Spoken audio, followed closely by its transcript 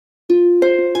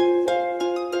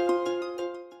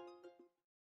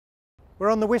We're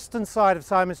on the western side of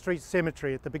Symonds Street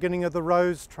Cemetery at the beginning of the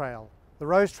Rose Trail. The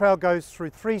Rose Trail goes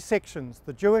through three sections,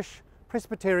 the Jewish,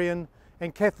 Presbyterian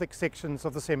and Catholic sections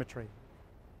of the cemetery.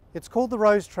 It's called the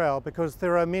Rose Trail because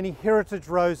there are many heritage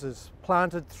roses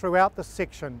planted throughout the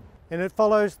section, and it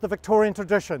follows the Victorian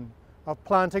tradition of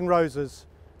planting roses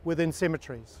within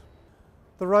cemeteries.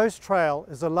 The Rose Trail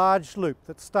is a large loop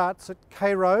that starts at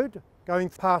K Road, going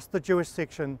past the Jewish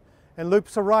section, and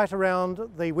loops right around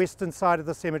the western side of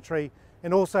the cemetery,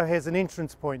 and also has an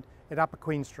entrance point at Upper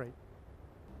Queen Street.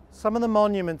 Some of the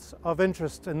monuments of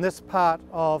interest in this part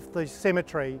of the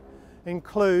cemetery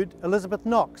include Elizabeth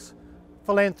Knox,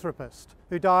 philanthropist,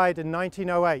 who died in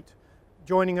 1908,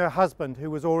 joining her husband, who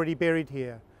was already buried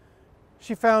here.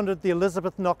 She founded the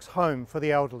Elizabeth Knox Home for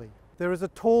the elderly. There is a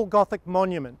tall Gothic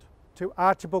monument to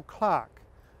Archibald Clark,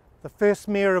 the first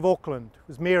mayor of Auckland,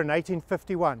 who was mayor in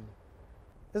 1851.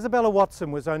 Isabella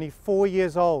Watson was only 4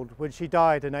 years old when she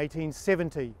died in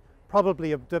 1870,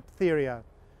 probably of diphtheria.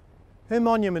 Her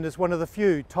monument is one of the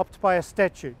few topped by a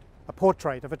statue, a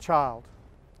portrait of a child.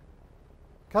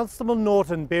 Constable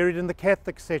Norton, buried in the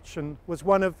Catholic section, was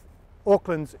one of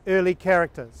Auckland's early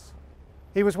characters.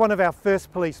 He was one of our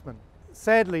first policemen.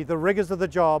 Sadly, the rigours of the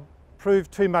job proved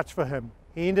too much for him.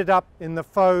 He ended up in the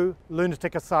faux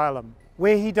lunatic asylum,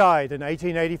 where he died in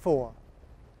 1884.